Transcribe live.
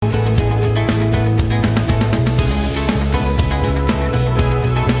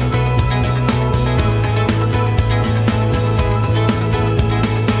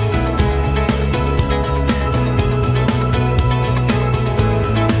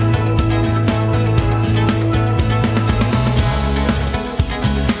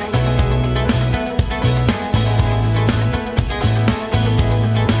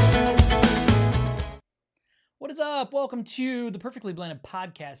welcome to the Perfectly Blended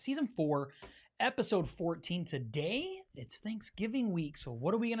Podcast, Season 4, Episode 14. Today, it's Thanksgiving week, so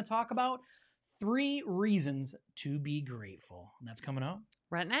what are we going to talk about? 3 reasons to be grateful. And that's coming up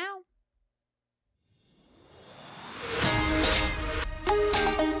right now.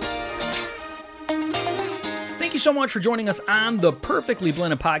 Thank you so much for joining us on the Perfectly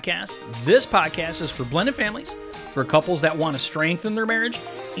Blended Podcast. This podcast is for blended families, for couples that want to strengthen their marriage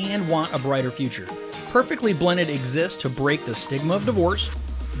and want a brighter future. Perfectly Blended exists to break the stigma of divorce,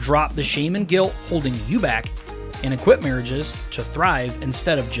 drop the shame and guilt holding you back, and equip marriages to thrive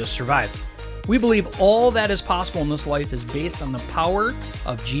instead of just survive. We believe all that is possible in this life is based on the power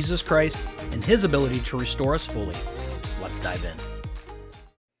of Jesus Christ and His ability to restore us fully. Let's dive in.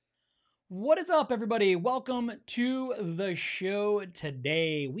 What is up, everybody? Welcome to the show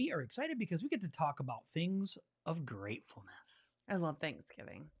today. We are excited because we get to talk about things of gratefulness. I love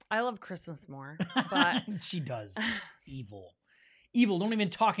Thanksgiving. I love Christmas more, but she does. Evil. Don't even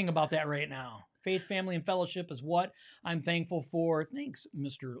talking about that right now. Faith, family, and fellowship is what I'm thankful for. Thanks,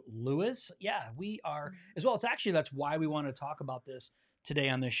 Mr. Lewis. Yeah, we are as well. That's why we want to talk about this today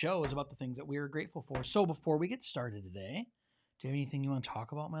on this show, is about the things that we are grateful for. So before we get started today, do you have anything you want to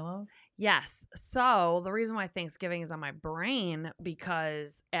talk about, my love? Yes. So the reason why Thanksgiving is on my brain,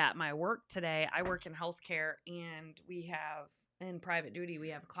 because at my work today, I work in healthcare, and we have, in private duty, we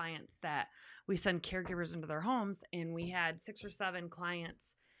have clients that we send caregivers into their homes, and we had 6 or 7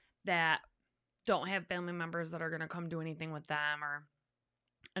 clients that don't have family members that are going to come do anything with them or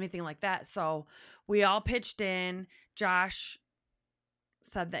anything like that. So we all pitched in. Josh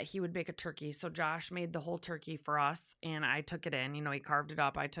said that he would bake a turkey. So Josh made the whole turkey for us, and I took it in. He carved it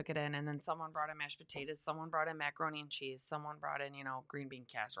up. I took it in, and then someone brought in mashed potatoes. Someone brought in macaroni and cheese. Someone brought in, green bean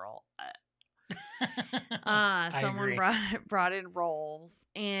casserole. Someone brought in rolls,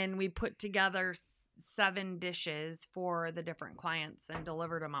 and we put together 7 dishes for the different clients and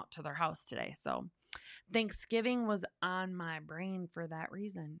delivered them out to their house today. So Thanksgiving was on my brain for that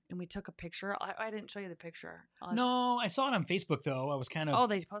reason. And we took a picture. I didn't show you the picture. No, I saw it on Facebook, though. I was kind of... Oh,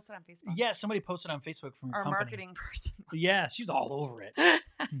 they posted on Facebook? Yeah, somebody posted on Facebook from your Our company. marketing person. Yeah, she's all over it.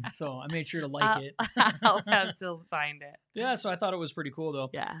 So I made sure to like it. I'll have to find it. Yeah, so I thought it was pretty cool, though.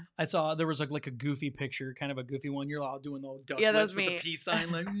 Yeah. I saw there was like a goofy picture, kind of a goofy one. You're all doing the old duck lips with me. The peace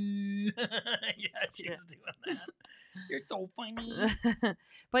sign. Like, yeah, she was doing that. You're so funny.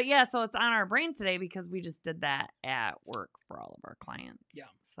 But yeah, so it's on our brain today because we just did that at work for all of our clients. Yeah.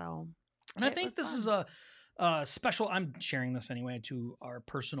 So, and I think this is a special. I'm sharing this anyway to our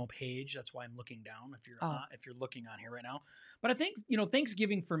personal page. That's why I'm looking down. If you're looking on here right now, but I think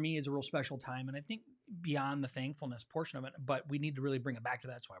Thanksgiving for me is a real special time, and I think beyond the thankfulness portion of it, but we need to really bring it back to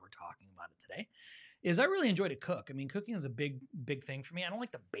that. That's why we're talking about it today. Is I really enjoy to cook. I mean, cooking is a big thing for me. I don't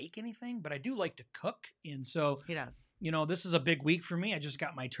like to bake anything, but I do like to cook. And so, he does. This is a big week for me. I just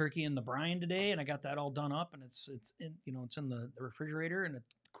got my turkey in the brine today, and I got that all done up, and it's in the refrigerator, and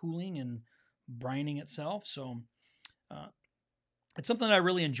it's cooling and brining itself. So, it's something that I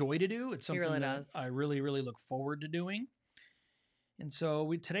really enjoy to do. It's something that I really, really look forward to doing. And so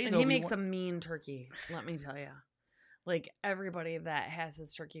he makes a mean turkey. Let me tell you. Like, everybody that has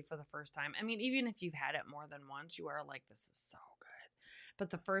his turkey for the first time, I mean, even if you've had it more than once, you are like, this is so good.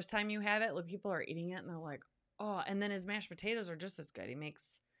 But the first time you have it, like, people are eating it, and they're like, oh, and then his mashed potatoes are just as good. He makes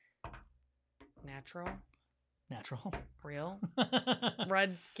natural, real,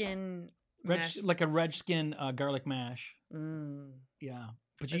 red skin, like a red skin garlic mash. Yeah.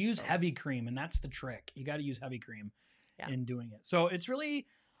 But you use heavy cream, and that's the trick. You got to use heavy cream in doing it. So it's really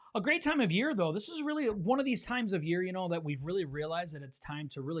a great time of year, though. This is really one of these times of year, that we've really realized that it's time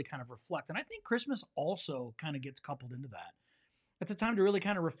to really kind of reflect. And I think Christmas also kind of gets coupled into that. It's a time to really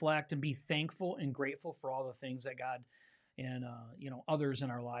kind of reflect and be thankful and grateful for all the things that God and, others in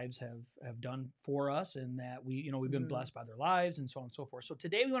our lives have done for us, and that we've been blessed by their lives and so on and so forth. So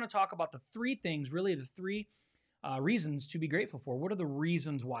today we want to talk about the 3 things, really the 3 reasons to be grateful for. What are the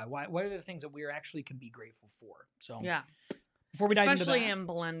reasons why? What are the things that we actually can be grateful for? So yeah. Before we dive into that, especially in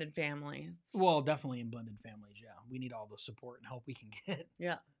blended families. Well, definitely in blended families, yeah. We need all the support and help we can get.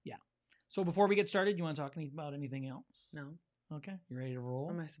 Yeah. Yeah. So before we get started, you want to talk about anything else? No. Okay. You ready to roll?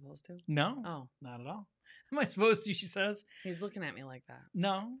 Am I supposed to? No. Oh. Not at all. Am I supposed to, she says. He's looking at me like that.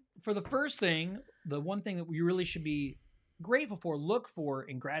 No. For the first thing, the one thing that we really should be grateful for, look for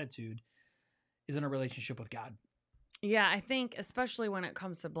in gratitude, is in a relationship with God. Yeah, I think especially when it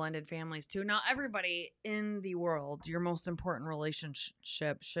comes to blended families too. Now, everybody in the world, your most important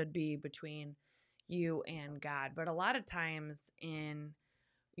relationship should be between you and God. But a lot of times in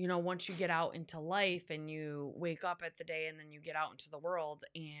once you get out into life and you wake up at the day and then you get out into the world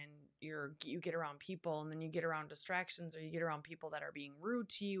and you get around people and then you get around distractions or you get around people that are being rude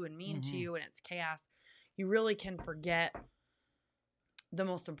to you and mean to you and it's chaos, you really can forget the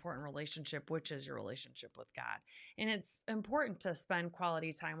most important relationship, which is your relationship with God. And it's important to spend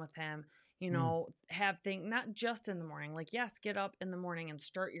quality time with him, have things, not just in the morning, like, yes, get up in the morning and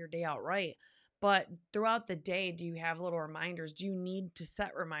start your day out right. But throughout the day, do you have little reminders? Do you need to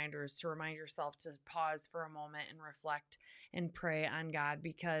set reminders to remind yourself to pause for a moment and reflect and pray on God?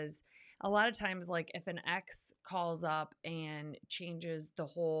 Because a lot of times, like if an ex calls up and changes the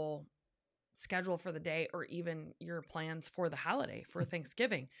whole schedule for the day or even your plans for the holiday, for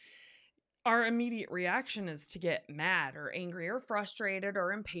Thanksgiving, our immediate reaction is to get mad or angry or frustrated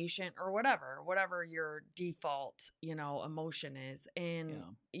or impatient or whatever your default, emotion is. And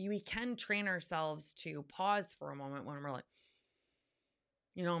we can train ourselves to pause for a moment when we're like,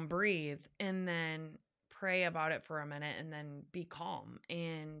 and breathe and then pray about it for a minute and then be calm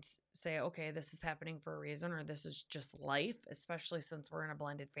and say, okay, this is happening for a reason, or this is just life, especially since we're in a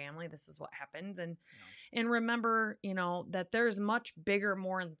blended family. This is what happens. And remember, that there's much bigger,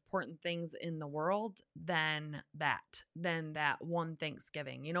 more important things in the world than that one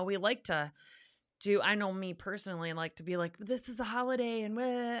Thanksgiving. We like to I know me personally, like to be like, this is a holiday and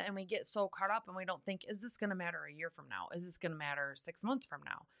we get so caught up and we don't think, is this going to matter a year from now? Is this going to matter 6 months from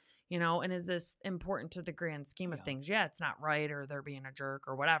now? And is this important to the grand scheme of things? Yeah, it's not right or they're being a jerk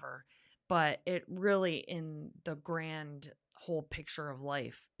or whatever, but it really, in the grand whole picture of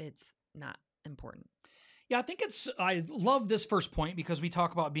life, it's not important. Yeah, I love this first point because we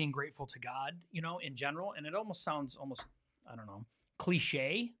talk about being grateful to God, in general, and it almost sounds I don't know,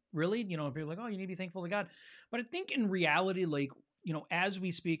 cliche, really. People are like, oh, you need to be thankful to God. But I think in reality, like, as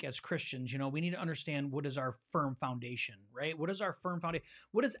we speak as Christians, we need to understand what is our firm foundation, right? What is our firm foundation?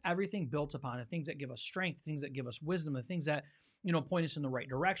 What is everything built upon? The things that give us strength, the things that give us wisdom, the things that, point us in the right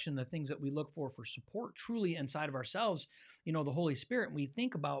direction, the things that we look for support truly inside of ourselves, the Holy Spirit. And we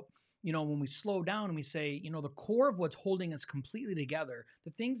think about, when we slow down and we say, the core of what's holding us completely together,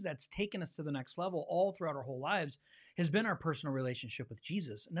 the things that's taken us to the next level all throughout our whole lives has been our personal relationship with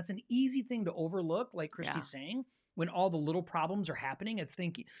Jesus. And that's an easy thing to overlook, like Christy's saying, when all the little problems are happening.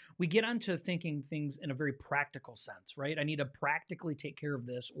 We get onto thinking things in a very practical sense, right? I need to practically take care of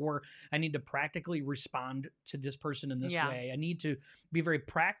this, or I need to practically respond to this person in this way. I need to be very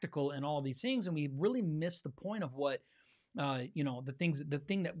practical in all these things. And we really miss the point of what, the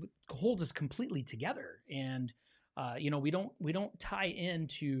thing that holds us completely together. And, we don't tie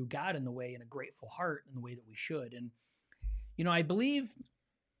into God in a grateful heart in the way that we should. And, I believe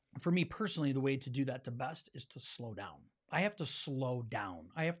for me personally, the way to do that the best is to slow down. I have to slow down.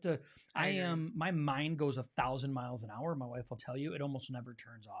 My mind goes 1,000 miles an hour. My wife will tell you it almost never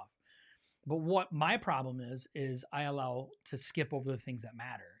turns off. But what my problem is I allow to skip over the things that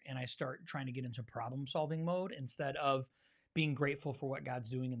matter. And I start trying to get into problem solving mode instead of being grateful for what God's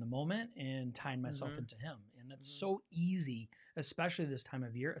doing in the moment and tying myself into him. And that's so easy, especially this time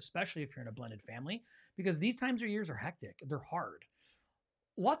of year, especially if you're in a blended family, because these times of years are hectic. They're hard.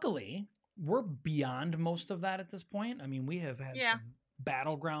 Luckily, we're beyond most of that at this point. I mean, we have had some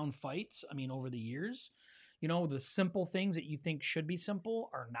battleground fights, over the years. The simple things that you think should be simple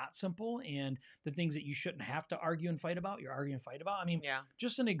are not simple. And the things that you shouldn't have to argue and fight about, you're arguing and fight about.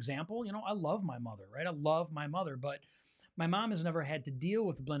 Just an example, I love my mother, right? I love my mother, but my mom has never had to deal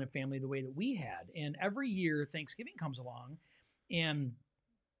with a blended family the way that we had. And every year Thanksgiving comes along and,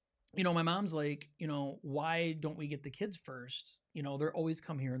 my mom's like, why don't we get the kids first? They're always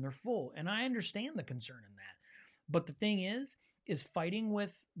come here and they're full. And I understand the concern in that. But the thing is fighting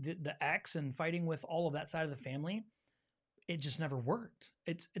with the ex and fighting with all of that side of the family, it just never worked.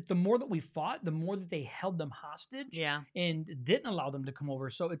 It's the more that we fought, the more that they held them hostage and didn't allow them to come over.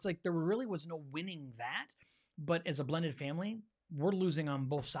 So it's like there really was no winning that. But as a blended family, we're losing on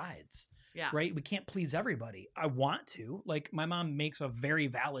both sides. Yeah. Right? We can't please everybody. I want to. Like, my mom makes a very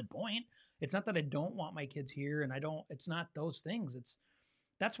valid point. It's not that I don't want my kids here and it's not those things.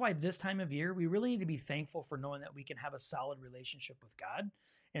 That's why this time of year, we really need to be thankful for knowing that we can have a solid relationship with God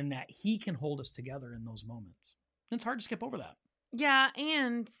and that he can hold us together in those moments. And it's hard to skip over that. Yeah.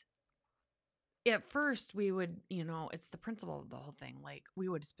 And at first we would, it's the principle of the whole thing. Like, we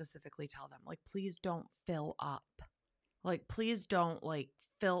would specifically tell them, like, please don't fill up. Like, please don't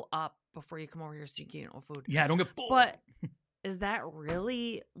fill up before you come over here so you can eat no food. Yeah, don't get full. But is that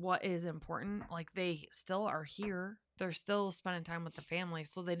really what is important? Like, they still are here. They're still spending time with the family,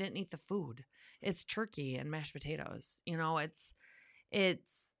 so they didn't eat the food. It's turkey and mashed potatoes.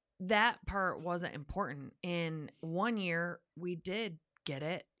 It's that part wasn't important. And one year we did get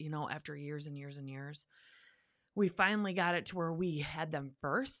it, after years and years and years. We finally got it to where we had them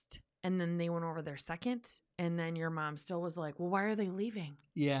first, and then they went over there second, and then your mom still was like, well, why are they leaving?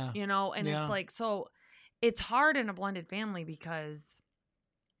 Yeah. And it's like, so it's hard in a blended family because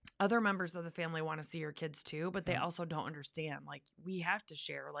other members of the family want to see your kids too, but they also don't understand. Like, we have to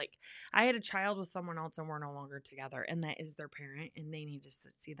share. Like, I had a child with someone else and we're no longer together, and that is their parent, and they need to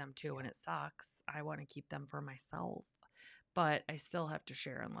see them too. And it sucks. I want to keep them for myself, but I still have to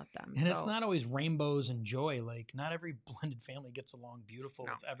share and let them. And it's not always rainbows and joy. Like, not every blended family gets along beautiful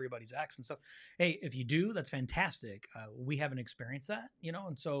with everybody's ex and stuff. Hey, if you do, that's fantastic. We haven't experienced that,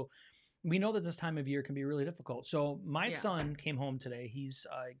 and so we know that this time of year can be really difficult. So my son came home today. He's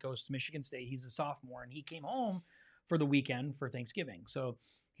goes to Michigan State. He's a sophomore, and he came home for the weekend for Thanksgiving. So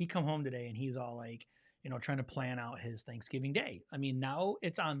he come home today, and he's all like, trying to plan out his Thanksgiving day. I mean, now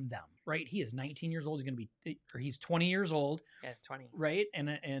it's on them, right? He is 19 years old. He's 20 years old. Yeah, he's 20. Right?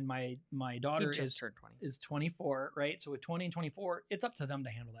 And my daughter is 20. Is 24, right? So with 20 and 24, it's up to them to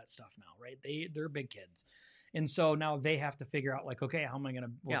handle that stuff now, right? They're big kids. And so now they have to figure out, like, okay, how am I going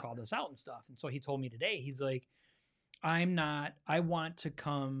to work all this out and stuff? And so he told me today, he's like, I want to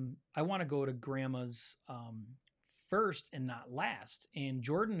go to grandma's first and not last. And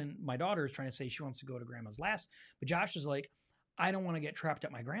Jordan and my daughter is trying to say she wants to go to grandma's last. But Josh is like, I don't want to get trapped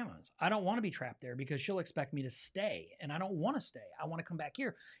at my grandma's. I don't want to be trapped there because she'll expect me to stay. And I don't want to stay. I want to come back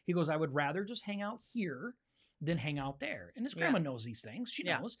here. He goes, I would rather just hang out here than hang out there. And his grandma knows these things. She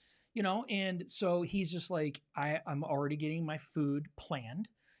knows. And so he's just like, I'm already getting my food planned.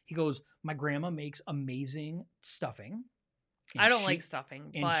 He goes, my grandma makes amazing stuffing. I don't like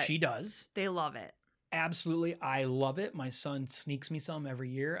stuffing, and but she does. They love it. Absolutely. I love it. My son sneaks me some every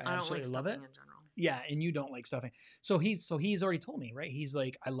year. I absolutely love it. In general. Yeah, and you don't like stuffing. So he's already told me, right? He's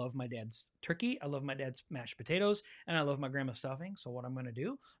like, I love my dad's turkey, I love my dad's mashed potatoes, and I love my grandma's stuffing. So what I'm going to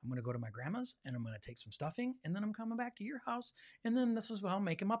do, I'm going to go to my grandma's and I'm going to take some stuffing, and then I'm coming back to your house, and then this is how I'm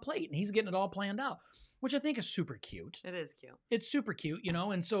making my plate. And he's getting it all planned out, which I think is super cute. It is cute. It's super cute,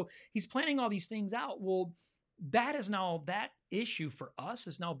 and so he's planning all these things out. Well, that issue for us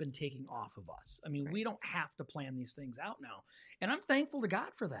has now been taking off of us. I mean, we don't have to plan these things out now. And I'm thankful to God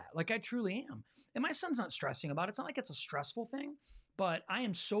for that. Like, I truly am. And my son's not stressing about it. It's not like it's a stressful thing, but I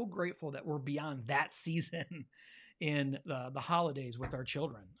am so grateful that we're beyond that season in the holidays with our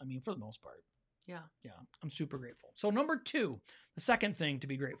children. I mean, for the most part. Yeah. Yeah. I'm super grateful. So number 2, the second thing to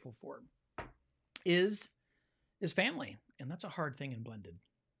be grateful for is family. And that's a hard thing in blended.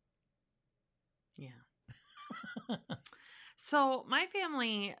 Yeah. So my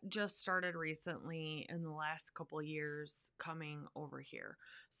family just started recently in the last couple of years coming over here.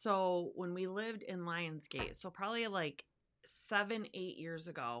 So when we lived in Lionsgate, so probably like 7-8 years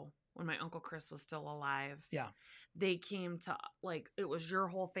ago when my Uncle Chris was still alive. Yeah. They came to, like, it was your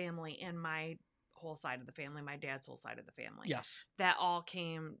whole family and my whole side of the family, my dad's whole side of the family. Yes. That all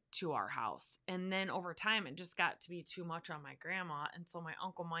came to our house. And then over time, it just got to be too much on my grandma. And so my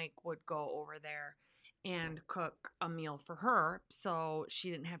Uncle Mike would go over there and cook a meal for her so she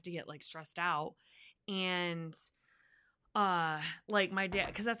didn't have to get, like, stressed out. And like my dad,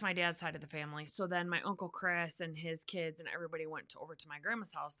 because that's my dad's side of the family. So then my Uncle Chris and his kids and everybody went over to my grandma's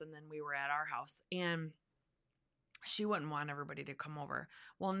house, and then we were at our house, and she wouldn't want everybody to come over.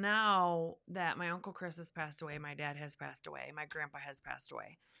 Well, now that my Uncle Chris has passed away, my dad has passed away, my grandpa has passed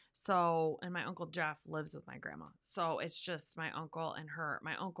away. So, and my Uncle Jeff lives with my grandma. So it's just my uncle and her.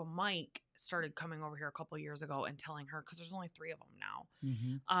 My Uncle Mike started coming over here a couple years ago and telling her, because there's only 3 of them now.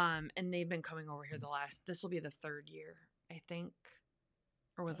 Mm-hmm. And they've been coming over here this will be the 3rd year, I think.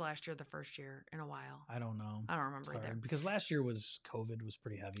 Or was last year the first year in a while? I don't know. I don't remember either. Because last year COVID was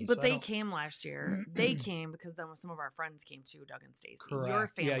pretty heavy. But they came last year. They came because then some of our friends came too, Doug and Stacy. Your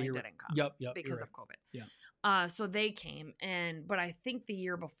family didn't come. Yep. Because of COVID. Yeah. So they came, but I think the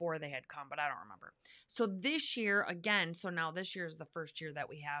year before they had come, but I don't remember. So this year again, so now this year is the first year that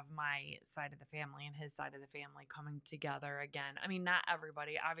we have my side of the family and his side of the family coming together again. I mean, not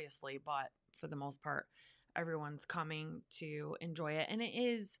everybody, obviously, but for the most part, everyone's coming to enjoy it. And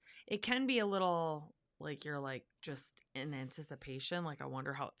it can be a little like you're like just in anticipation, like I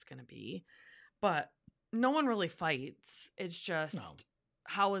wonder how it's going to be, but no one really fights. It's just,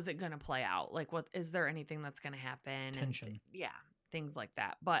 how is it going to play out? Like, what is there anything that's going to happen? Tension. And things like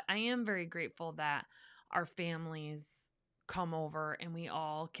that. But I am very grateful that our families come over and we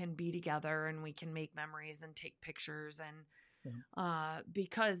all can be together and we can make memories and take pictures. And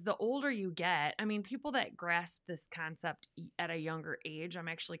because the older you get, I mean, people that grasp this concept at a younger age, I'm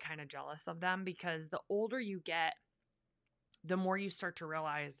actually kind of jealous of them, because the older you get, the more you start to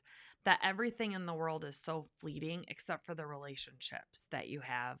realize that everything in the world is so fleeting except for the relationships that you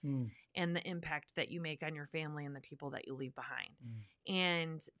have and the impact that you make on your family and the people that you leave behind.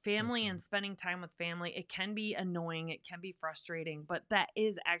 And family and spending time with family, it can be annoying, it can be frustrating, but that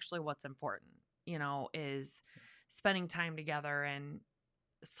is actually what's important, is spending time together and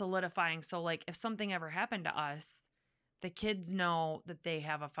solidifying. So like if something ever happened to us, the kids know that they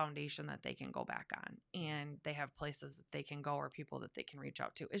have a foundation that they can go back on, and they have places that they can go or people that they can reach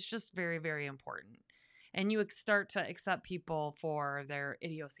out to. It's just very, very important. And you start to accept people for their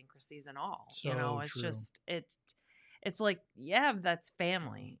idiosyncrasies and all, it's true. just, it's like, yeah, that's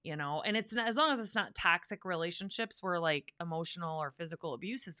family, and it's not, as long as it's not toxic relationships where like emotional or physical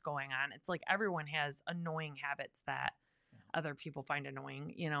abuse is going on. It's like everyone has annoying habits that other people find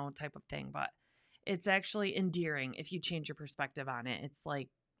annoying, type of thing. But it's actually endearing if you change your perspective on it. It's like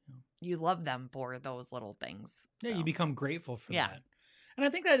you love them for those little things. Yeah, so. you become grateful for that. And I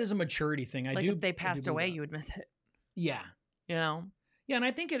think that is a maturity thing. If they passed away, you would miss it. Yeah. Yeah, and I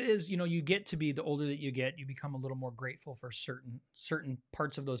think it is, you get to be, the older that you get, you become a little more grateful for certain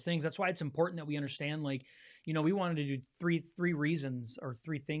parts of those things. That's why it's important that we understand, like, we wanted to do three reasons or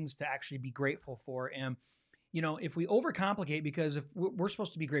three things to actually be grateful for. And if we overcomplicate, because if we're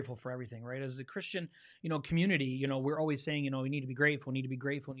supposed to be grateful for everything, right? As a Christian, community, we're always saying, we need to be grateful, need to be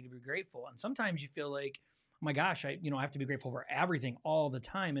grateful, need to be grateful. And sometimes you feel like, oh my gosh, I have to be grateful for everything all the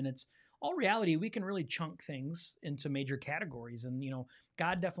time. And it's all reality. We can really chunk things into major categories. And,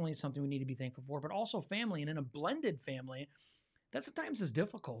 God definitely is something we need to be thankful for, but also family. And in a blended family, that sometimes is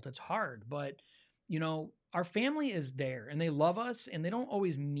difficult. It's hard, but our family is there and they love us, and they don't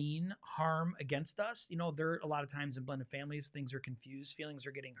always mean harm against us. There are a lot of times in blended families, things are confused, feelings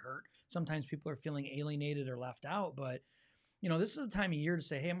are getting hurt. Sometimes people are feeling alienated or left out, but this is a time of year to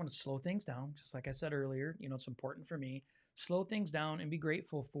say, hey, I'm going to slow things down. Just like I said earlier, it's important for me, slow things down and be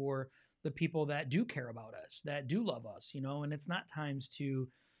grateful for the people that do care about us, that do love us, and it's not times to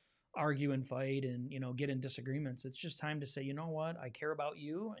argue and fight and get in disagreements. It's just time to say, you know what, I care about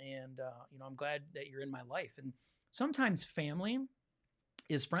you, and I'm glad that you're in my life. And sometimes family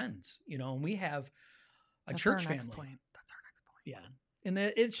is friends, and we have a church family. That's our next point. Yeah, and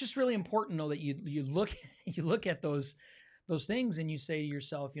it's just really important though that you look at those things and you say to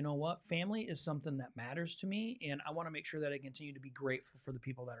yourself, you know what, family is something that matters to me, and I want to make sure that I continue to be grateful for the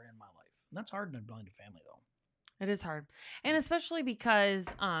people that are in my life. And that's hard in a blended family though. It is hard. And especially because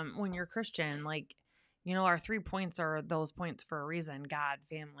when you're Christian, like, our 3 points are those points for a reason: God,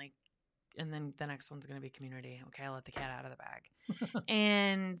 family, and then the next one's going to be community. Okay, I let the cat out of the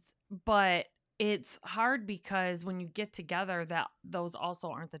bag. But it's hard because when you get together, that those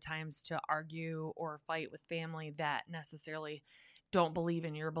also aren't the times to argue or fight with family that necessarily don't believe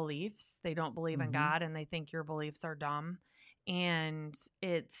in your beliefs. They don't believe in God, and they think your beliefs are dumb. And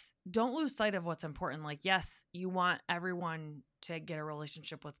don't lose sight of what's important. Like, yes, you want everyone to get a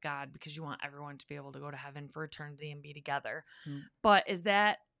relationship with God because you want everyone to be able to go to heaven for eternity and be together. But is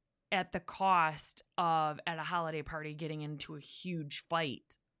that at the cost of, at a holiday party, getting into a huge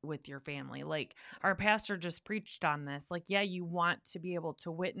fight with your family? Like, our pastor just preached on this. Like, yeah, you want to be able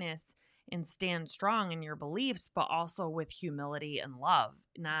to witness and stand strong in your beliefs, but also with humility and love,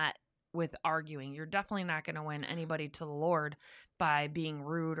 not with arguing. You're definitely not going to win anybody to the Lord by being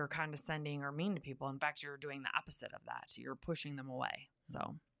rude or condescending or mean to people. In fact, you're doing the opposite of that. You're pushing them away.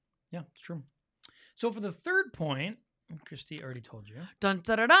 So, yeah, it's true. So for the third point, Christy already told you. Dun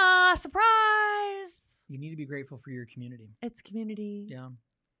da da da! Surprise! You need to be grateful for your community. It's community. Yeah.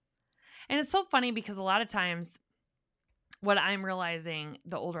 And it's so funny because a lot of times what I'm realizing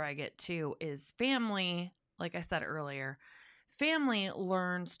the older I get too is family, like I said earlier, family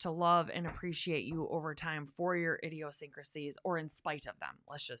learns to love and appreciate you over time for your idiosyncrasies, or in spite of them,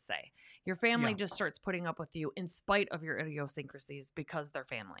 let's just say. Your family just starts putting up with you in spite of your idiosyncrasies because they're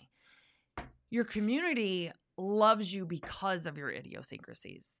family. Your community loves you because of your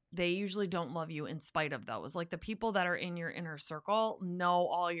idiosyncrasies. They usually don't love you in spite of those. Like, the people that are in your inner circle know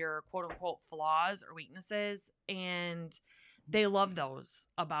all your quote unquote flaws or weaknesses, and they love those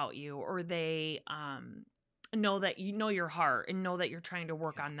about you, or they know that you know your heart and know that you're trying to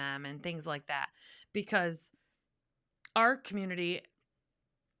work on them and things like that. Because our community,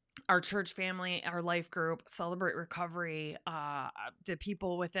 our church family, our life group, Celebrate Recovery, the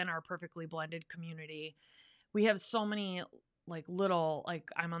people within our perfectly blended community, we have so many little,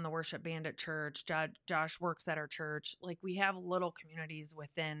 I'm on the worship band at church. Josh works at our church. Like, we have little communities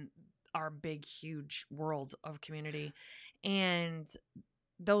within our big, huge world of community. And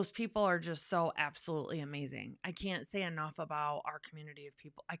those people are just so absolutely amazing. I can't say enough about our community of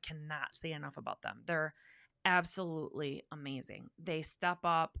people. I cannot say enough about them. They're absolutely amazing. They step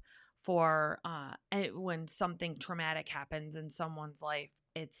up for when something traumatic happens in someone's life.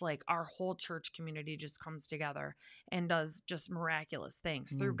 It's like our whole church community just comes together and does just miraculous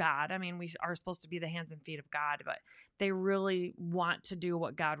things through God. I mean, we are supposed to be the hands and feet of God, but they really want to do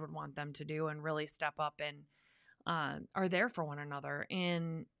what God would want them to do and really step up and are there for one another.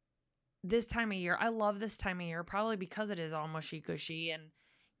 And this time of year, I love this time of year, probably because it is all mushy gushy and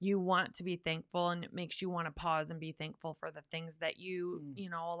you want to be thankful, and it makes you want to pause and be thankful for the things that you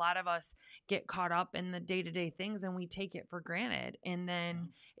know, a lot of us get caught up in the day-to-day things and we take it for granted. And then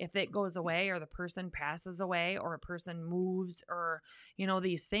if it goes away or the person passes away or a person moves or, you know,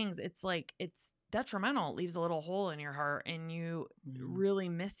 these things, it's like, it's detrimental. It leaves a little hole in your heart and you really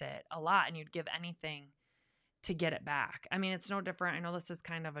miss it a lot, and you'd give anything to get it back. I mean, it's no different. I know this is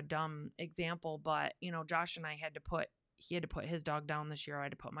kind of a dumb example, but you know, Josh and I he had to put his dog down this year. I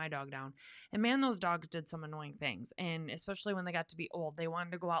had to put my dog down. And man, those dogs did some annoying things. And especially when they got to be old, they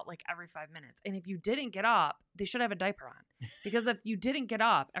wanted to go out like every 5 minutes. And if you didn't get up, they should have a diaper on. Because if you didn't get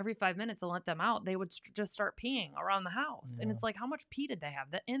up every 5 minutes and let them out, they would just start peeing around the house. Yeah. And it's like, how much pee did they have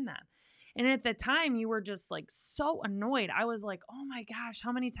in them? And at the time, you were just like so annoyed. I was like, oh my gosh,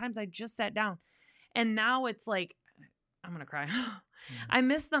 how many times I just sat down. And now it's like, I'm going to cry. I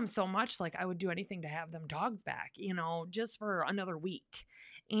miss them so much. Like I would do anything to have them dogs back, you know, just for another week.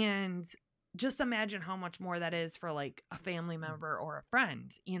 And just imagine how much more that is for like a family member or a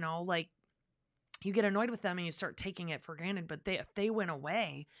friend, you know, like you get annoyed with them and you start taking it for granted. But if they went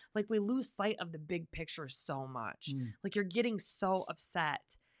away, like we lose sight of the big picture so much. Like you're getting so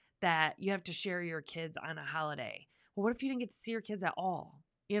upset that you have to share your kids on a holiday. Well, what if you didn't get to see your kids at all?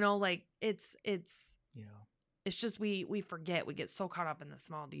 You know, like it's just, we forget, we get so caught up in the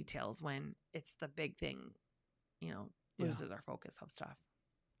small details when it's the big thing, you know, loses our focus of stuff.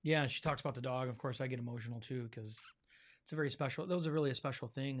 Yeah. She talks about the dog. Of course I get emotional too, because it's that was really a special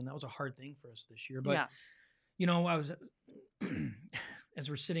thing. And that was a hard thing for us this year, but you know, I was, as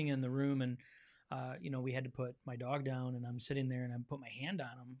we're sitting in the room and, you know, we had to put my dog down and I'm sitting there and I put my hand on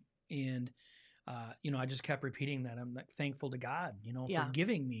him and, you know, I just kept repeating that I'm thankful to God, you know, for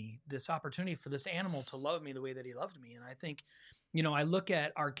giving me this opportunity for this animal to love me the way that he loved me. And I think, you know, I look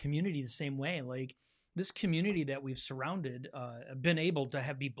at our community the same way, like this community that we've surrounded, been able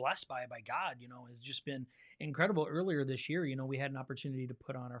to be blessed by God, you know, has just been incredible. Earlier this year, you know, we had an opportunity to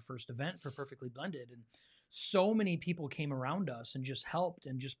put on our first event for Perfectly Blended, and so many people came around us and just helped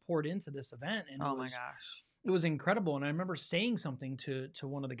and just poured into this event. And oh my gosh, it was incredible. And I remember saying something to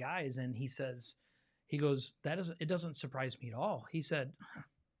one of the guys, and he goes, it doesn't surprise me at all. He said,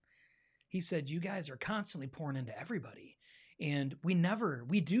 you guys are constantly pouring into everybody. And we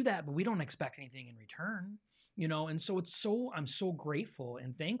do that, but we don't expect anything in return, you know? And so I'm so grateful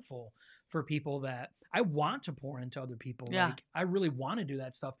and thankful for people that I want to pour into other people. Yeah. Like I really want to do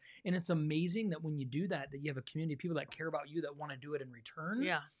that stuff. And it's amazing that when you do that you have a community of people that care about you, that want to do it in return.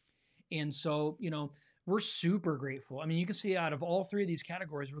 Yeah. And so, you know, we're super grateful. I mean, you can see out of all three of these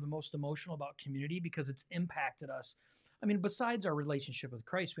categories, we're the most emotional about community because it's impacted us. I mean, besides our relationship with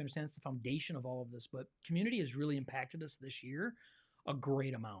Christ, we understand it's the foundation of all of this, but community has really impacted us this year a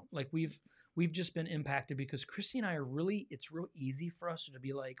great amount. Like we've just been impacted because Christy and I it's real easy for us to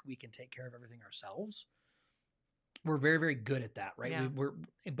be like, we can take care of everything ourselves. We're very, very good at that, right? Yeah.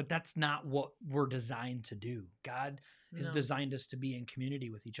 But that's not what we're designed to do. God has designed us to be in community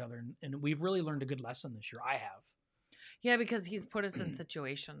with each other. And we've really learned a good lesson this year. I have. Yeah, because he's put us in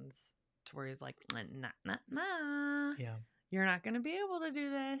situations to where he's like, nah. Yeah. You're not going to be able to do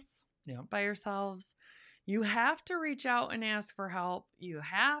this by yourselves. You have to reach out and ask for help. You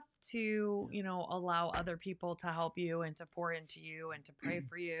have to, you know, allow other people to help you and to pour into you and to pray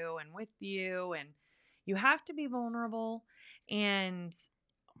for you and with you. And you have to be vulnerable. And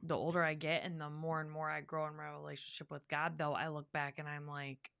the older I get and the more and more I grow in my relationship with God, though, I look back and I'm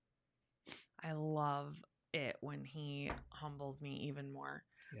like, I love it when he humbles me even more.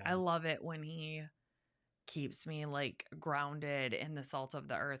 Yeah. I love it when he keeps me like grounded in the salt of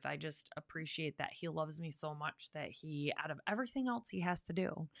the earth. I just appreciate that he loves me so much that he, out of everything else he has to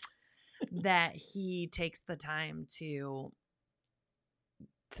do, that he takes the time to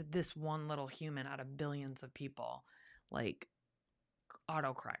this one little human out of billions of people, like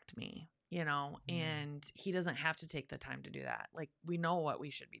autocorrect me, you know, and he doesn't have to take the time to do that. Like we know what we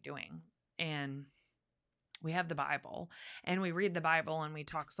should be doing, and we have the Bible and we read the Bible and we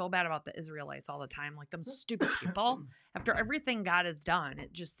talk so bad about the Israelites all the time, like them stupid people. After everything God has done,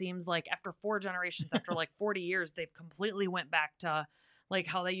 it just seems like after 4 generations, after like 40 years, they've completely went back to like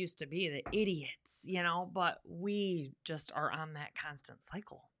how they used to be, the idiots, you know, but we just are on that constant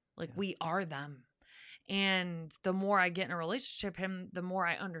cycle. Like we are them. And the more I get in a relationship with him, the more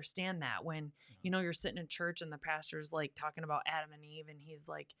I understand that when, you're sitting in church and the pastor's like talking about Adam and Eve and he's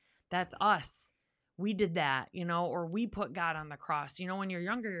like, that's us. We did that, or we put God on the cross. When you're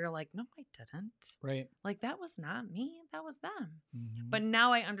younger, you're like, no, I didn't. Right. Like that was not me. That was them. Mm-hmm. But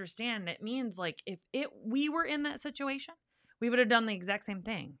now I understand it means like if we were in that situation, we would have done the exact same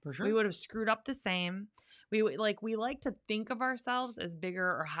thing. For sure. We would have screwed up the same. We like to think of ourselves as bigger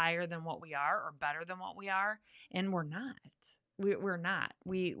or higher than what we are or better than what we are. And we're not. We're not.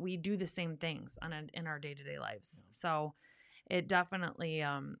 We do the same things in our day-to-day lives. So it definitely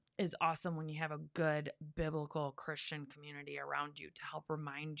is awesome when you have a good biblical Christian community around you to help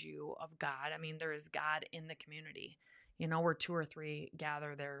remind you of God. I mean, there is God in the community. Where 2 or 3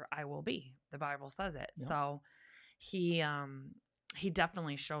 gather, there I will be. The Bible says it. Yep. So he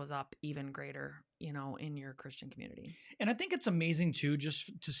definitely shows up even greater, in your Christian community. And I think it's amazing too,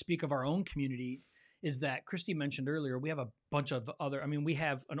 just to speak of our own community, is that Christy mentioned earlier, we have a bunch of we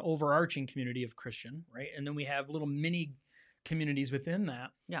have an overarching community of Christian, right? And then we have little mini communities within that.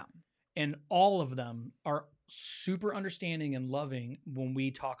 Yeah. And all of them are super understanding and loving when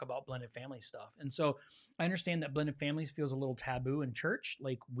we talk about blended family stuff. And so I understand that blended families feels a little taboo in church.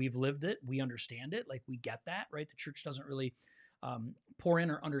 Like we've lived it. We understand it. Like we get that, right? The church doesn't really pour in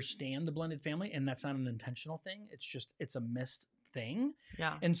or understand the blended family. And that's not an intentional thing. It's a missed thing.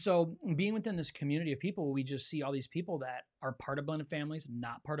 Yeah. And so being within this community of people, we just see all these people that are part of blended families,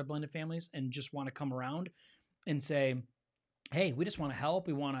 not part of blended families, and just want to come around and say, hey, we just want to help.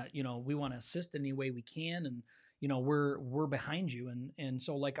 We want to assist any way we can. And, we're behind you. And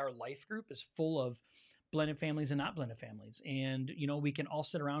so like our life group is full of blended families and not blended families. And, we can all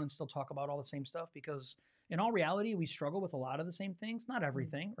sit around and still talk about all the same stuff because in all reality, we struggle with a lot of the same things, not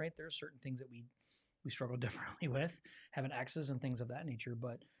everything, right? There are certain things that we struggle differently with, having exes and things of that nature.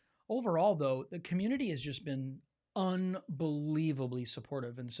 But overall though, the community has just been unbelievably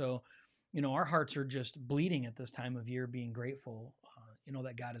supportive. And so, our hearts are just bleeding at this time of year, being grateful,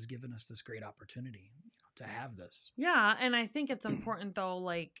 that God has given us this great opportunity to have this. Yeah. And I think it's important though,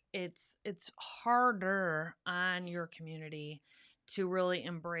 like it's harder on your community to really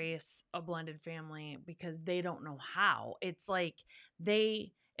embrace a blended family because they don't know how. It's like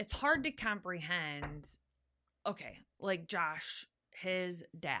it's hard to comprehend. Okay. Like Josh, his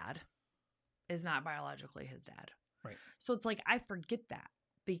dad is not biologically his dad. Right. So it's like, I forget that.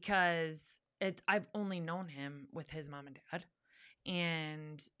 Because I've only known him with his mom and dad.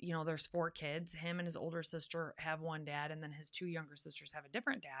 And, there's 4 kids. Him and his older sister have one dad, and then his 2 younger sisters have a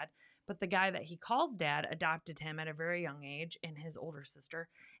different dad. But the guy that he calls dad adopted him at a very young age and his older sister.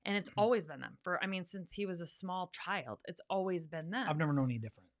 And it's always been them since he was a small child, it's always been them. I've never known any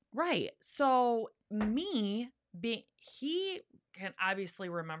different. Right. So he can obviously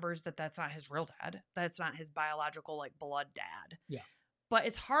remembers that that's not his real dad. That's not his biological, like blood dad. Yeah. But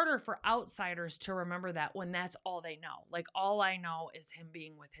it's harder for outsiders to remember that when that's all they know. Like all I know is him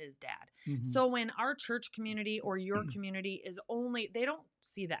being with his dad. Mm-hmm. So when our church community or your community is they don't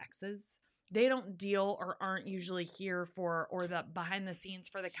see the exes. They don't deal or aren't usually here or the behind the scenes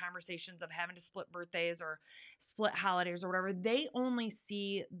for the conversations of having to split birthdays or split holidays or whatever. They only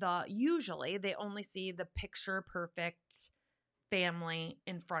see the picture perfect family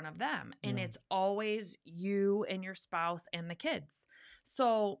in front of them. And it's always you and your spouse and the kids.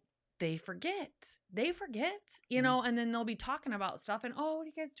 So they forget, and then they'll be talking about stuff and, oh, what are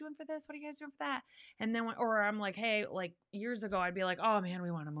you guys doing for this? What are you guys doing for that? And then or I'm like, hey, like years ago, I'd be like, oh man,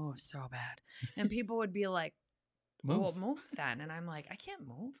 we want to move so bad. And people would be like, well, move then. And I'm like, I can't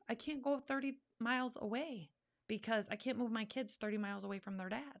move. I can't go 30 miles away because I can't move my kids 30 miles away from their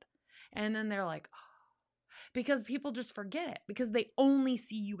dad. And then they're like, oh. Because people just forget it because they only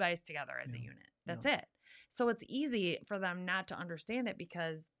see you guys together as a unit. That's it. So it's easy for them not to understand it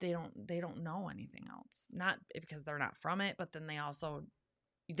because they don't know anything else. Not because they're not from it, but then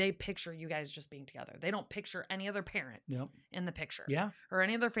they picture you guys just being together. They don't picture any other parent in the picture. Yeah. Or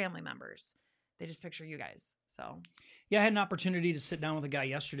any other family members. They just picture you guys. So yeah, I had an opportunity to sit down with a guy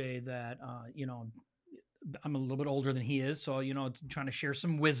yesterday that I'm a little bit older than he is, so trying to share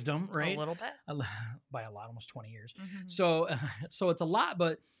some wisdom, right? A little bit, by a lot, almost 20 years. Mm-hmm. So it's a lot,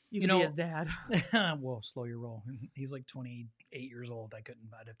 but you know, his dad. Whoa, slow your roll. He's like 28 years old. I'd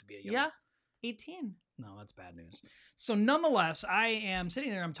have to be a young. Yeah, 18. No, that's bad news. So nonetheless, I am sitting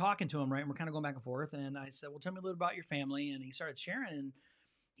there. I'm talking to him, right? And we're kind of going back and forth. And I said, "Well, tell me a little about your family." And he started sharing, and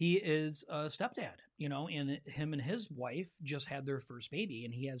he is a stepdad, and him and his wife just had their first baby,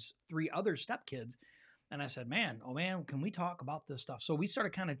 and he has 3 other stepkids. And I said, man, can we talk about this stuff? So we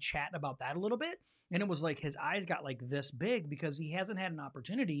started kind of chatting about that a little bit. And it was like his eyes got like this big because he hasn't had an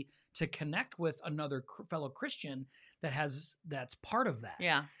opportunity to connect with another fellow Christian that's part of that.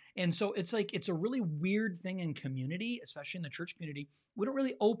 Yeah. And so it's like, it's a really weird thing in community, especially in the church community. We don't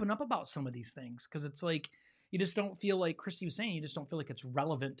really open up about some of these things because it's like, you just don't feel like Christy was saying, you just don't feel like it's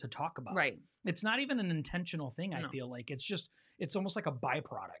relevant to talk about. Right. It's not even an intentional thing. I feel like it's almost like a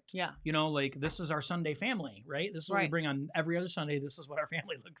byproduct. Yeah. You know, like this is our Sunday family, right? This is what we bring on every other Sunday. This is what our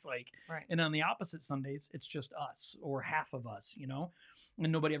family looks like. Right. And on the opposite Sundays, it's just us or half of us, you know, and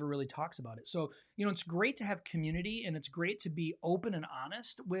nobody ever really talks about it. So, you know, it's great to have community and it's great to be open and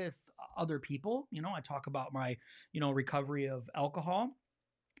honest with other people. You know, I talk about my, you know, recovery of alcohol.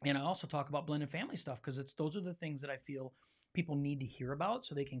 And I also talk about blended family stuff because those are the things that I feel people need to hear about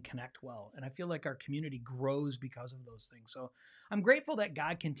so they can connect well. And I feel like our community grows because of those things. So I'm grateful that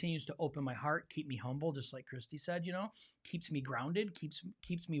God continues to open my heart, keep me humble, just like Christy said, you know, keeps me grounded,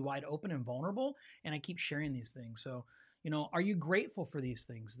 keeps me wide open and vulnerable. And I keep sharing these things. So, you know, are you grateful for these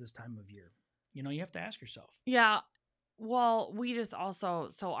things this time of year? You know, you have to ask yourself. Yeah. Well, we just also,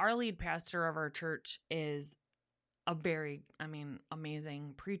 so our lead pastor of our church is a very,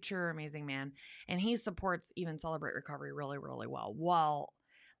 amazing preacher, amazing man. And he supports even Celebrate Recovery really, really well. Well,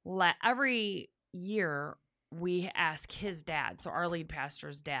 every year we ask his dad, so our lead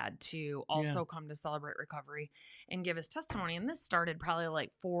pastor's dad, to also come to Celebrate Recovery and give his testimony. And this started probably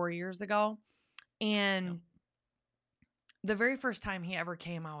like 4 years ago. And the very first time he ever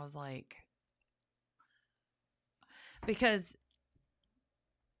came, I was like, because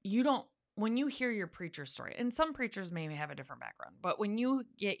when you hear your preacher's story, and some preachers maybe have a different background, but when you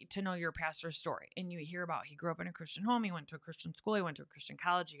get to know your pastor's story and you hear about he grew up in a Christian home, he went to a Christian school, he went to a Christian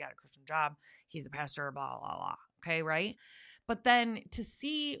college, he got a Christian job, he's a pastor, blah, blah, blah. Okay, right? But then to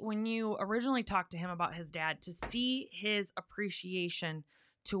see, when you originally talked to him about his dad, to see his appreciation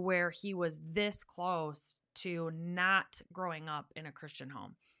to where he was this close to not growing up in a Christian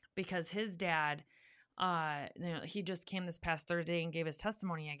home, because his dad, he just came this past Thursday and gave his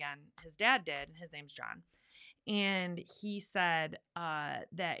testimony again. His dad did. His name's John. And he said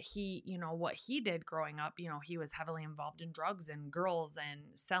that he, what he did growing up, he was heavily involved in drugs and girls and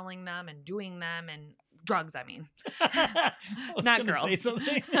selling them and doing them and drugs, not girls. Say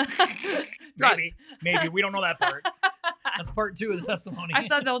something. Drugs. Maybe. We don't know that part. That's part 2 of the testimony. I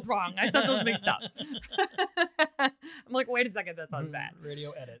said those wrong. I said those mixed up. I'm like, wait a second. That sounds bad.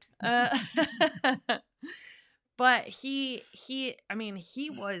 Radio edit. But he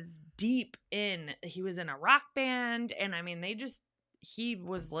was deep in, he was in a rock band, and he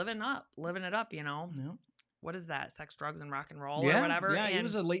was living it up, Yeah. What is that? Sex, drugs, and rock and roll or whatever. Yeah, he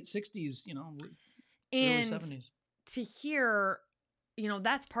was a late 60s, early and 70s. To hear,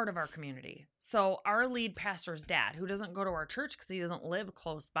 that's part of our community. So our lead pastor's dad, who doesn't go to our church because he doesn't live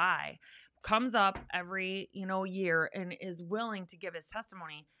close by, comes up every, year and is willing to give his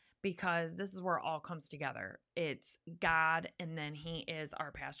testimony, because this is where it all comes together. It's God, and then he is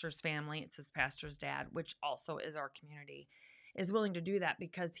our pastor's family. It's his pastor's dad, which also is our community, is willing to do that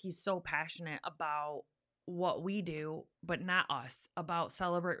because he's so passionate about what we do, but not us, about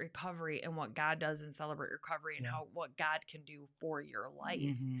Celebrate Recovery and what God does in Celebrate Recovery and what God can do for your life.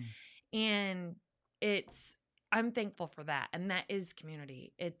 Mm-hmm. And I'm thankful for that. And that is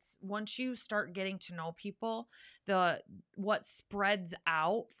community. It's once you start getting to know people, what spreads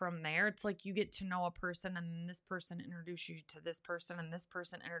out from there, it's like you get to know a person, and then this person introduces you to this person, and this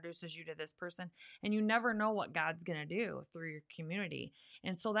person introduces you to this person, and you never know what God's going to do through your community.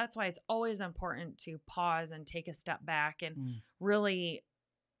 And so that's why it's always important to pause and take a step back and really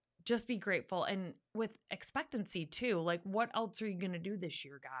just be grateful, and with expectancy too. Like, what else are you going to do this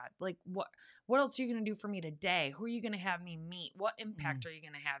year, God? Like, what else are you going to do for me today? Who are you going to have me meet? What impact are you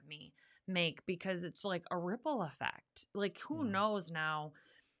going to have me make? Because it's like a ripple effect. Like, who knows now?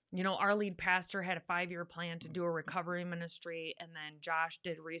 Our lead pastor had a 5-year plan to do a recovery ministry, and then Josh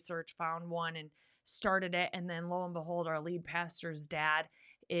did research, found one, and started it. And then lo and behold, our lead pastor's dad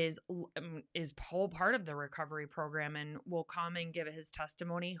is whole part of the recovery program and will come and give his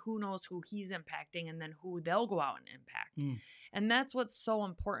testimony. Who knows who he's impacting, and then who they'll go out and impact. And that's what's so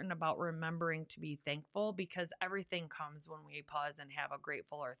important about remembering to be thankful, because everything comes when we pause and have a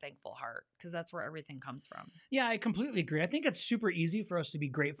grateful or thankful heart, because that's where everything comes from. Yeah, I completely agree. I think it's super easy for us to be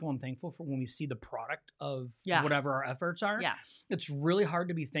grateful and thankful for when we see the product of whatever our efforts are. Yes. It's really hard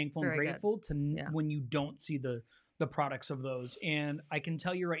to be thankful and grateful when you don't see the products of those. And I can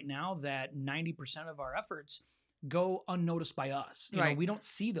tell you right now that 90% of our efforts go unnoticed by us. You know, we don't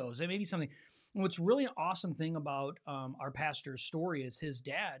see those. It may be something, And what's really an awesome thing about our pastor's story is his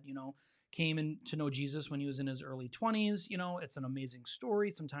dad, came in to know Jesus when he was in his early 20s. It's an amazing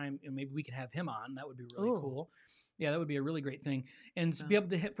story. Sometime maybe we could have him on. That would be really cool. Yeah, that would be a really great thing. And to be able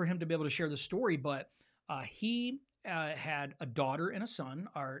to for him to be able to share the story. But he had a daughter and a son.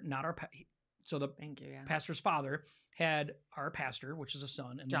 Pastor's father had our pastor, which is a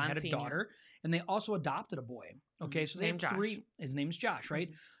son, and John they had a Senior. daughter, and they also adopted a boy. Okay, so they have Josh. three. His name's Josh, right?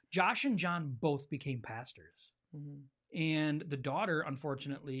 Josh and John both became pastors. And the daughter,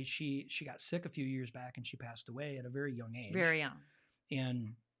 unfortunately, she got sick a few years back, and she passed away at a very young age. Very young.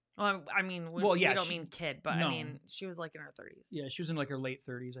 And well, I mean, we don't mean kid, but no. I mean, she was like in her 30s. Yeah, she was in like her late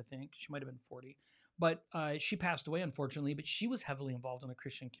 30s, I think. She might have been 40. But she passed away, unfortunately, but she was heavily involved in the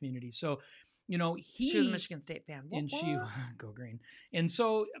Christian community. So, she was a Michigan State fan. And she go green. And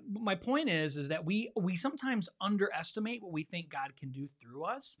so my point is that we sometimes underestimate what we think God can do through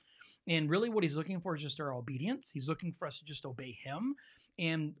us. And really what he's looking for is just our obedience. He's looking for us to just obey him.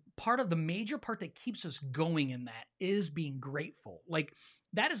 And the major part that keeps us going in that is being grateful. Like,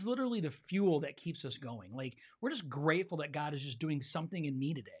 that is literally the fuel that keeps us going. Like, we're just grateful that God is just doing something in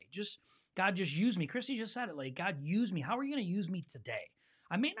me today. God just use me. Christy just said it, like, God, use me. How are you going to use me today?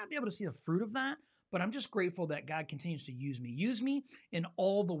 I may not be able to see the fruit of that, but I'm just grateful that God continues to use me. Use me in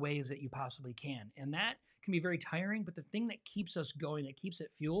all the ways that you possibly can. And that can be very tiring, but the thing that keeps us going, that keeps it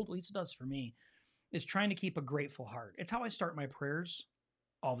fueled, at least it does for me, is trying to keep a grateful heart. It's how I start my prayers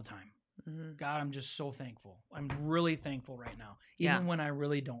all the time. Mm-hmm. God, I'm just so thankful. I'm really thankful right now. Even when I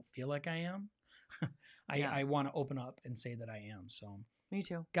really don't feel like I am, I want to open up and say that I am. So me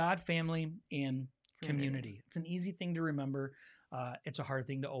too. God, family, and community. It's an easy thing to remember. It's a hard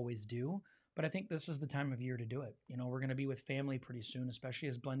thing to always do, but I think this is the time of year to do it. We're going to be with family pretty soon, especially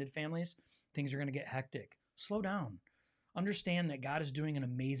as blended families. Things are going to get hectic. Slow down. Understand that God is doing an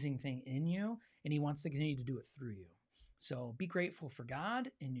amazing thing in you, and he wants to continue to do it through you. So be grateful for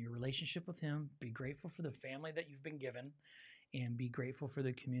God and your relationship with him. Be grateful for the family that you've been given, and be grateful for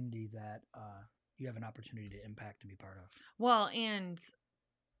the community that you have an opportunity to impact and be part of. Well, and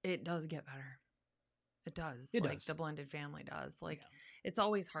it does get better. It does. It like does. The blended family does. It's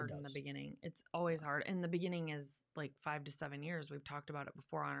always hard in the beginning. It's always hard. And the beginning is like 5 to 7 years. We've talked about it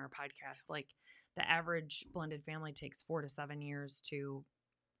before on our podcast. Like, the average blended family takes 4 to 7 years to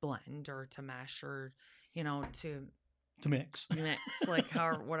blend or to mesh or, to mix, like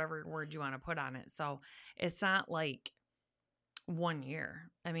whatever word you want to put on it. So it's not like 1 year.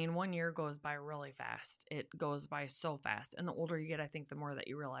 I mean, 1 year goes by really fast. It goes by so fast. And the older you get, I think the more that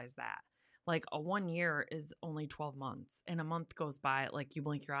you realize that. Like, a 1 year is only 12 months, and a month goes by, like, you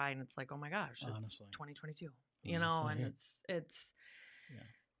blink your eye and it's like, oh my gosh, it's 2022, and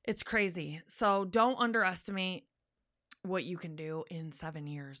it's crazy. So don't underestimate what you can do in 7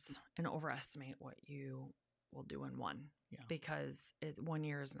 years and overestimate what you will do in one, because 1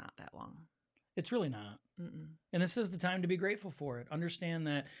 year is not that long. It's really not. And this is the time to be grateful for it. Understand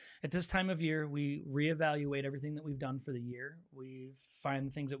that at this time of year, we reevaluate everything that we've done for the year. We find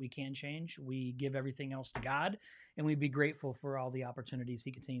the things that we can change. We give everything else to God, and we be grateful for all the opportunities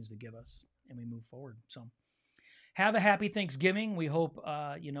he continues to give us, and we move forward. So have a happy Thanksgiving. We hope,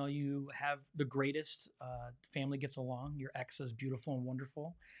 you have the greatest family gets along. Your ex is beautiful and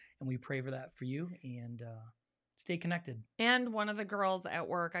wonderful, and we pray for that for you. And, stay connected. And one of the girls at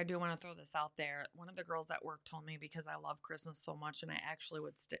work, I do want to throw this out there. One of the girls at work told me, because I love Christmas so much, and I actually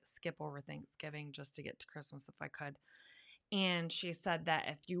would skip over Thanksgiving just to get to Christmas if I could. And she said that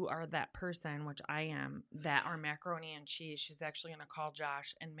if you are that person, which I am, that are macaroni and cheese, she's actually going to call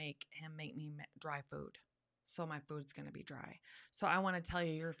Josh and make me dry food. So my food's going to be dry. So I want to tell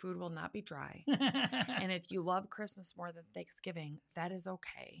you, your food will not be dry. And if you love Christmas more than Thanksgiving, that is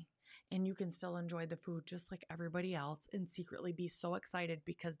okay. And you can still enjoy the food just like everybody else and secretly be so excited,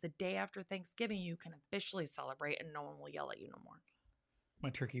 because the day after Thanksgiving, you can officially celebrate and no one will yell at you no more. My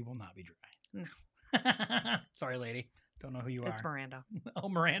turkey will not be dry. No. Sorry, lady. Don't know who you are. It's Miranda. Oh,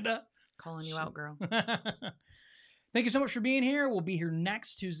 Miranda? Calling you out, girl. Thank you so much for being here. We'll be here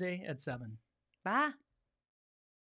next Tuesday at 7. Bye.